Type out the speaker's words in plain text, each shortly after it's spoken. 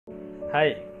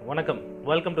Hi வணக்கம்,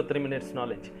 welcome to 3 minutes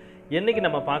knowledge. இன்னைக்கு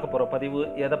நம்ம பார்க்க போகிற பதிவு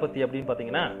எதை பற்றி அப்படின்னு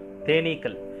பார்த்தீங்கன்னா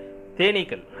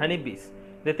தேனீக்கள் ஹனிபீஸ்.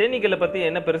 இந்த தேனீக்களை பற்றி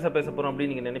என்ன பெருசாக பேச போகிறோம்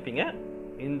அப்படின்னு நீங்கள் நினைப்பீங்க.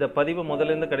 இந்த பதிவு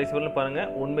முதல்லேருந்து கடைசி வரலும்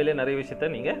பாருங்கள், உண்மையிலே நிறைய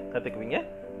விஷயத்த நீங்கள் கற்றுக்குவீங்க.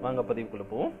 வாங்க பதிவுக்குள்ளே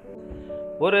போவோம்.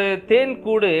 ஒரு தேன்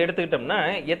கூடு எடுத்துக்கிட்டோம்னா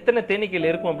எத்தனை தேனீக்கள்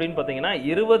இருக்கும் அப்படின்னு பார்த்தீங்கன்னா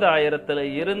 20,000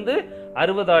 இருந்து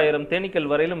 60,000 தேனீக்கள்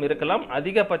வரையிலும் இருக்கலாம்.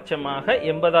 அதிகபட்சமாக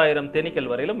 80,000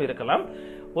 தேனீக்கள் வரையிலும் இருக்கலாம்.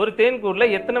 ஒரு தேன்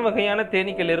கூடில் எத்தனை வகையான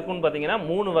தேனீக்கள் இருக்குன்னு பார்த்தீங்கன்னா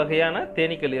 3 வகையான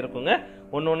தேனீக்கள் இருக்குங்க.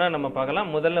 ஒன்று ஒன்றா நம்ம பார்க்கலாம்.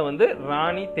 முதல்ல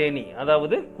ராணி தேனி,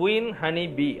 அதாவது குயின் ஹனி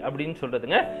பீ அப்படின்னு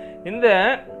சொல்றதுங்க. இந்த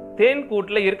தேன்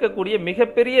கூட்டில் இருக்கக்கூடிய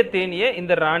மிகப்பெரிய தேனியை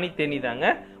இந்த ராணி தேனி தாங்க.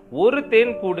 ஒரு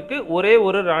தேன் கூடுக்கு ஒரே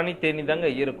ஒரு ராணி தேனி தாங்க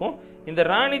இருக்கும். இந்த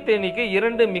ராணி தேனிக்கு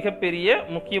 2 மிகப்பெரிய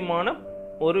முக்கியமான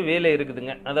ஒரு வேலை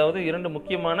இருக்குதுங்க. அதாவது 2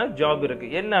 முக்கியமான ஜாப் இருக்கு.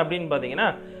 என்ன அப்படின்னு பார்த்தீங்கன்னா,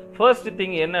 ஃபர்ஸ்ட்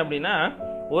திங் என்ன அப்படின்னா,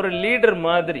 ஒரு லீடர்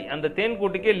மாதிரி அந்த தேன்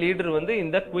கூட்டுக்கே லீடர்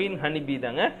இந்த குயின் ஹனிபீ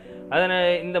தாங்க. அதனை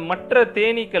இந்த மற்ற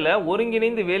தேனீக்களை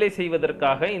ஒருங்கிணைந்து வேலை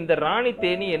செய்வதற்காக இந்த ராணி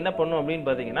தேனி என்ன பண்ணும் அப்படின்னு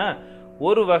பார்த்தீங்கன்னா,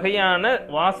 ஒரு வகையான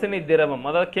வாசனை திரவம்,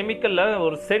 அதாவது கெமிக்கல்ல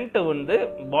ஒரு சென்ட்டை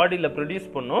பாடியில்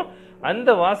ப்ரொடியூஸ் பண்ணும். அந்த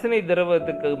வாசனை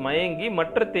திரவத்துக்கு மயங்கி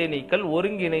மற்ற தேனீக்கள்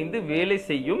ஒருங்கிணைந்து வேலை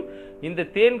செய்யும். இந்த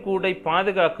தேன் கூடை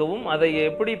பாதுகாக்கவும் அதை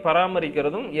எப்படி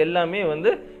பராமரிக்கிறதும் எல்லாமே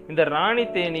இந்த ராணி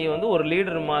தேனி ஒரு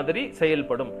லீடர் மாதிரி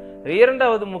செயல்படும்.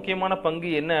 இரண்டாவது முக்கியமான பங்கு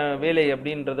என்ன வேலை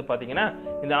அப்படின்றது பார்த்தீங்கன்னா,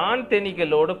 இந்த ஆண்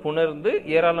தேனீக்களோடு புணர்ந்து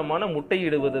ஏராளமான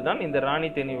முட்டையிடுவது தான் இந்த ராணி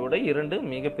தேனியோட 2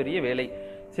 மிகப்பெரிய வேலை.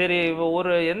 சரி,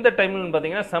 ஒரு எந்த டைம்லன்னு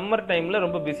பார்த்தீங்கன்னா சம்மர் டைமில்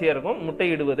ரொம்ப பிஸியாக இருக்கும்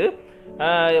முட்டையிடுவது.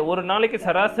 ஒரு நாளைக்கு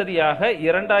சராசரியாக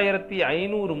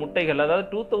 2,500 முட்டைகள், அதாவது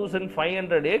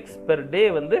 2,500 eggs பெர் டே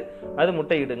அது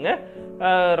முட்டையிடுங்க.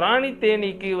 ராணி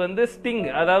தேனிக்கு ஸ்டிங்,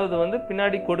 அதாவது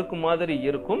பின்னாடி கொடுக்கு மாதிரி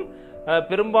இருக்கும்.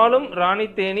 பெரும்பாலும் ராணி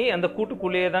தேனி அந்த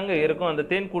கூட்டுக்குள்ளேயே தாங்க இருக்கும், அந்த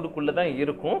தேன் கூட்டுக்குள்ளே தான்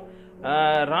இருக்கும்.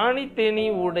 ராணி தேனி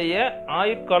உடைய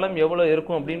ஆயுட்காலம் எவ்வளோ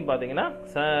இருக்கும் அப்படின்னு பார்த்தீங்கன்னா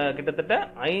கிட்டத்தட்ட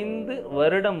 5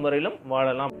 வருடம் வரையிலும்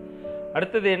வாழலாம்.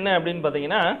 அடுத்தது என்ன அப்படின்னு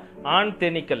பார்த்தீங்கன்னா ஆண்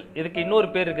தேனீக்கள். இதுக்கு இன்னொரு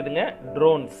பேர் இருக்குதுங்க,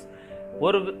 ட்ரோன்ஸ்.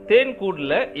 ஒரு தேன்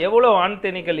கூடில் எவ்வளோ ஆண்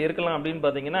தேனீக்கள் இருக்கலாம் அப்படின்னு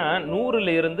பார்த்தீங்கன்னா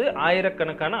 100 இருந்து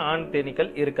 1000கணக்கான ஆண் தேனீக்கள்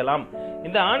இருக்கலாம்.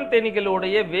 இந்த ஆண்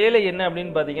தேனீக்களுடைய வேலை என்ன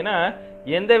அப்படின்னு பார்த்தீங்கன்னா,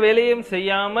 எந்த வேலையும்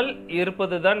செய்யாமல்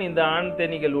இருப்பது தான் இந்த ஆண்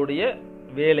தேனீக்களுடைய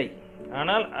வேலை.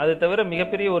 ஆனால் அது தவிர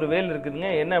மிகப்பெரிய ஒரு வேலை இருக்குதுங்க.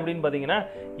 என்ன அப்படின்னு பார்த்தீங்கன்னா,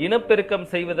 இனப்பெருக்கம்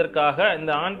செய்வதற்காக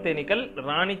இந்த ஆண் தேனீக்கள்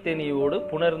ராணி தேனியோடு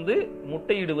புணர்ந்து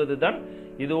முட்டையிடுவது தான்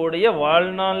இதோடைய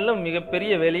வாழ்நாளில்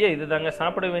மிகப்பெரிய வேலையை இதுதாங்க.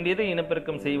 சாப்பிட வேண்டியது,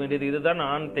 இனப்பெருக்கம் செய்ய வேண்டியது, இதுதான்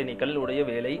ஆண் தேனீக்கள் உடைய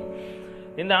வேலை.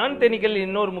 இந்த ஆண் தேனீக்கள்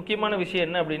இன்னொரு முக்கியமான விஷயம்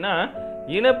என்ன அப்படின்னா,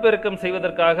 இனப்பெருக்கம்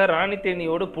செய்வதற்காக ராணி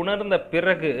தேனியோடு புணர்ந்த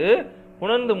பிறகு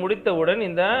புணர்ந்து முடித்தவுடன்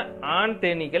இந்த ஆண்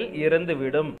தேனீக்கள்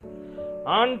இறந்துவிடும்.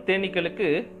 ஆண் தேனீக்களுக்கு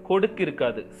கொடுக்கு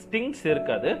இருக்காது, ஸ்டிங்ஸ்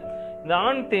இருக்காது. இந்த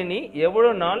ஆண் தேனி எவ்வளோ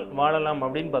நாள் வாழலாம்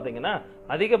அப்படின்னு பார்த்தீங்கன்னா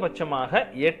அதிகபட்சமாக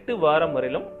 8 வாரம்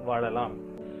வரையிலும் வாழலாம்.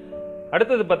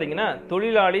 அடுத்தது பார்த்தீங்கன்னா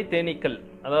தொழிலாளி தேனீக்கள்,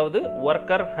 அதாவது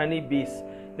ஒர்க்கர் ஹனி பீஸ்.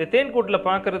 இந்த தேன் கூட்டில்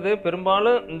பார்க்கறது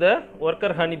பெரும்பாலும் இந்த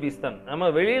ஒர்க்கர் ஹனி பீஸ் தான். நம்ம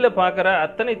வெளியில் பார்க்குற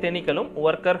அத்தனை தேனீக்களும்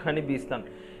ஒர்க்கர் ஹனி பீஸ் தான்.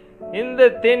 இந்த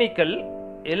தேனீக்கள்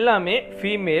எல்லாமே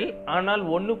ஃபீமேல், ஆனால்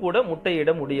ஒன்று கூட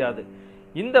முட்டையிட முடியாது.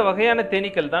 இந்த வகையான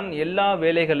தேனீக்கள் தான் எல்லா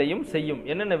வேலைகளையும் செய்யும்.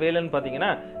 என்னென்ன வேலைன்னு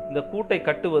பார்த்தீங்கன்னா, இந்த கூட்டை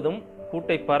கட்டுவதும்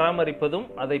கூட்டை பராமரிப்பதும்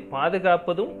அதை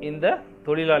பாதுகாப்பதும் இந்த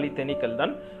தொழிலாளி தேனீக்கள்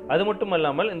தான். அது மட்டும்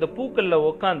இல்லாமல் இந்த பூக்களில்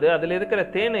உட்காந்து அதில் இருக்கிற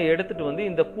தேனை எடுத்துட்டு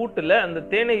இந்த கூட்டில் அந்த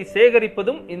தேனை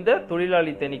சேகரிப்பதும் இந்த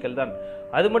தொழிலாளி தேனீக்கள் தான்.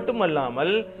 அது மட்டும்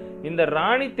அல்லாமல் இந்த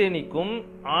ராணி தேனிக்கும்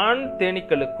ஆண்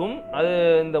தேனீக்களுக்கும் அது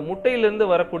இந்த முட்டையிலிருந்து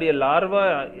வரக்கூடிய லார்வா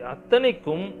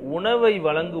அத்தனைக்கும் உணவை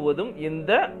வழங்குவதும்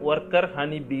இந்த ஒர்க்கர்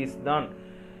ஹனி பீஸ் தான்.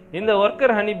 இந்த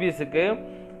ஒர்க்கர் ஹனி பீஸுக்கு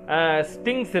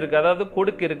ஸ்டிங்ஸ் இருக்கு, அதாவது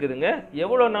கொடுக்கு இருக்குதுங்க.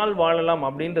 எவ்வளோ நாள் வாழலாம்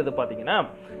அப்படின்றது பார்த்தீங்கன்னா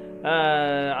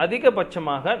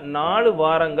அதிகபட்சமாக 4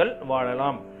 வாரங்கள்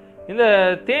வாழலாம். இந்த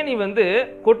தேனி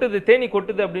தேனி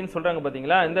கொட்டுது அப்படின்னு சொல்றாங்க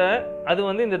பார்த்தீங்களா.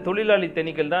 அது இந்த தொழிலாளி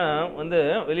தேனீக்கள் தான்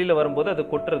வெளியில வரும்போது அது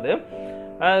கொட்டுறது.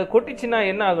 கொட்டிச்சுன்னா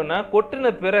என்ன ஆகும்னா,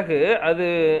 கொட்டின பிறகு அது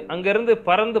அங்கிருந்து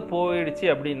பறந்து போயிடுச்சு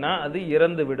அப்படின்னா அது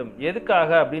இறந்து விடும். எதுக்காக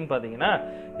அப்படின்னு பார்த்தீங்கன்னா,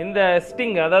 இந்த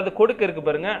ஸ்டிங், அதாவது கொடுக்கு இருக்கு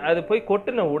பாருங்க, அது போய்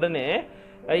கொட்டின உடனே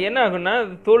என்ன ஆகும்னா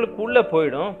தோலுக்குள்ள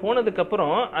போயிடும்.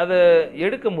 போனதுக்கப்புறம் அதை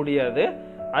எடுக்க முடியாது,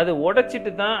 அது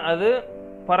உடைச்சிட்டு தான் அது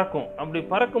பறக்கும். அப்படி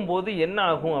பறக்கும் போது என்ன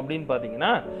ஆகும் அப்படின்னு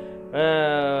பார்த்தீங்கன்னா,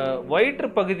 வயிற்று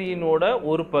பகுதியினோட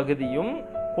ஒரு பகுதியும்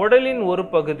குடலின் ஒரு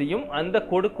பகுதியும் அந்த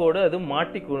கொடுக்கோடு அது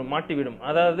மாட்டிவிடும்.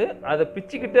 அதாவது அதை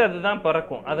பிச்சுக்கிட்டு அதுதான்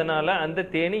பறக்கும். அதனால அந்த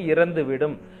தேனி இறந்து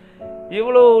விடும்.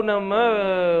 இவ்வளோ நம்ம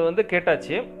வந்து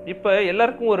கேட்டாச்சு. இப்போ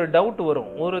எல்லாருக்கும் ஒரு டவுட் வரும்,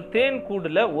 ஒரு தேன்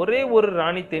கூடுல ஒரே ஒரு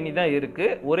ராணி தேனி தான் இருக்கு,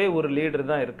 ஒரே ஒரு லீடர்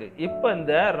தான் இருக்கு. இப்போ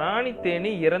இந்த ராணி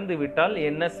தேனி இறந்து விட்டால்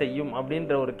என்ன செய்யும்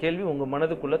அப்படின்ற ஒரு கேள்வி உங்க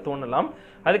மனதுக்குள்ள தோணலாம்.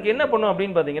 அதுக்கு என்ன பண்ணும்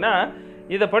அப்படின்னு பார்த்தீங்கன்னா,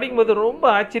 இதை படிக்கும்போது ரொம்ப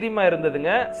ஆச்சரியமா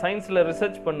இருந்ததுங்க. சயின்ஸ்ல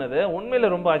ரிசர்ச் பண்ணது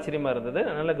உண்மையில ரொம்ப ஆச்சரியமா இருந்தது.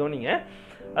 நல்லா கவனிங்க.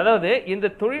 அதாவது இந்த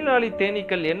தொழிலாளி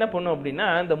தேனீக்கள் என்ன பண்ணும் அப்படின்னா,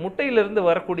 இந்த முட்டையிலிருந்து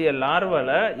வரக்கூடிய லார்வால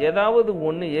ஏதாவது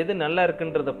ஒன்று எது நல்லா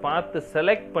இருக்குன்றதை பார்த்து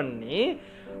செலக்ட் பண்ணி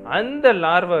அந்த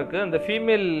லார்வாவுக்கு, அந்த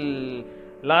ஃபீமேல்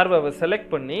லார்வாவை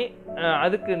செலக்ட் பண்ணி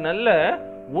அதுக்கு நல்ல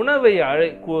உணவை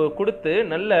கொடுத்து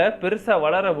நல்ல பெருசாக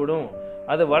வளர விடும்.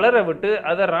 அதை வளர விட்டு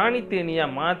அதை ராணி தேனியா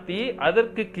மாற்றி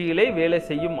அதற்கு கீழே வேலை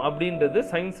செய்யும் அப்படின்றது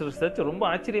சயின்ஸ் ரிசர்ச். ரொம்ப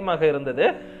ஆச்சரியமாக இருந்தது.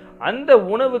 அந்த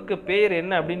உணவுக்கு பேர்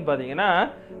என்ன அப்படின்னு பார்த்தீங்கன்னா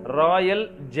ராயல்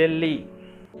ஜெல்லி.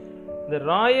 இந்த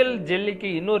ராயல் ஜெல்லிக்கு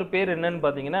இன்னொரு பேர் என்னன்னு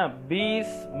பார்த்தீங்கன்னா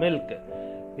பீஸ் மில்க்.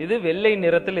 இது வெள்ளை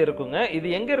நிறத்தில் இருக்குங்க. இது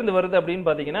எங்கேருந்து வருது அப்படின்னு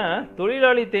பார்த்தீங்கன்னா,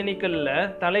 தொழிலாளி தேனீக்கள்ல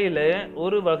தலையில்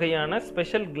ஒரு வகையான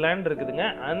ஸ்பெஷல் கிளாண்ட் இருக்குதுங்க.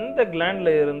 அந்த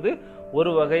கிளாண்ட்ல இருந்து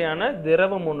ஒரு வகையான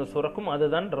திரவம் ஒன்று சுரக்கும்,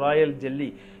 அதுதான் ராயல் ஜெல்லி.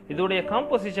 இதோடைய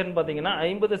காம்போசிஷன் பார்த்தீங்கன்னா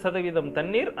 50%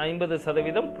 தண்ணீர்,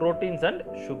 50% புரோட்டீன்ஸ் அண்ட்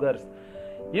சுகர்ஸ்.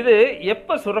 இது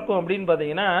எப்போ சுரக்கும் அப்படின்னு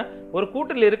பார்த்தீங்கன்னா, ஒரு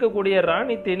கூட்டில் இருக்கக்கூடிய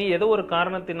ராணி தேனி ஏதோ ஒரு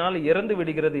காரணத்தினால் இறந்து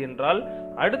விடுகிறது என்றால்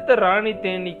அடுத்த ராணி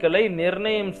தேனீக்களை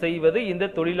நிர்ணயம் செய்வது இந்த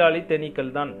தொழிலாளி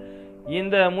தேனீக்கள் தான்.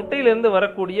 இந்த முட்டையிலிருந்து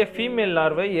வரக்கூடிய ஃபீமேல்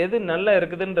லார்வை எது நல்லா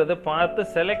இருக்குதுன்றதை பார்த்து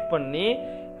செலக்ட் பண்ணி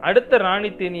அடுத்த ராணி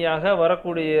தேனியாக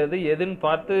வரக்கூடியது எதுன்னு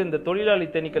பார்த்து இந்த தொழிலாளி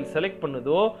தேனீக்கள் செலக்ட்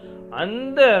பண்ணுதோ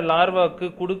அந்த லார்வாக்கு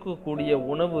கொடுக்கக்கூடிய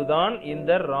உணவு தான்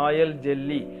இந்த ராயல்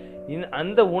ஜெல்லி.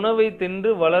 அந்த உணவை தின்று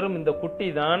வளரும் இந்த குட்டி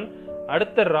தான்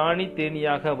அடுத்த ராணி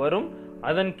தேனியாக வரும்.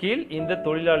 அதன் கீழ் இந்த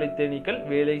தொழிலாளி தேனீக்கள்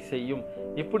வேலை செய்யும்.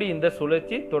 இப்படி இந்த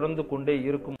சுழற்சி தொடர்ந்து கொண்டே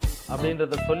இருக்கும்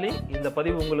அப்படின்றத சொல்லி இந்த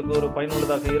பதிவு உங்களுக்கு ஒரு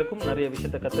பயனுள்ளதாக இருக்கும். நிறைய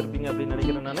விஷயத்தை கத்திருப்பீங்க அப்படின்னு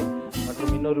நினைக்கிறேன் நான்.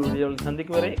 மற்றும் இன்னொரு வீடியோவில்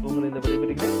சந்திக்கும் வரை உங்களை இந்த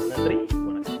விடைபெறுகிறேன். நன்றி.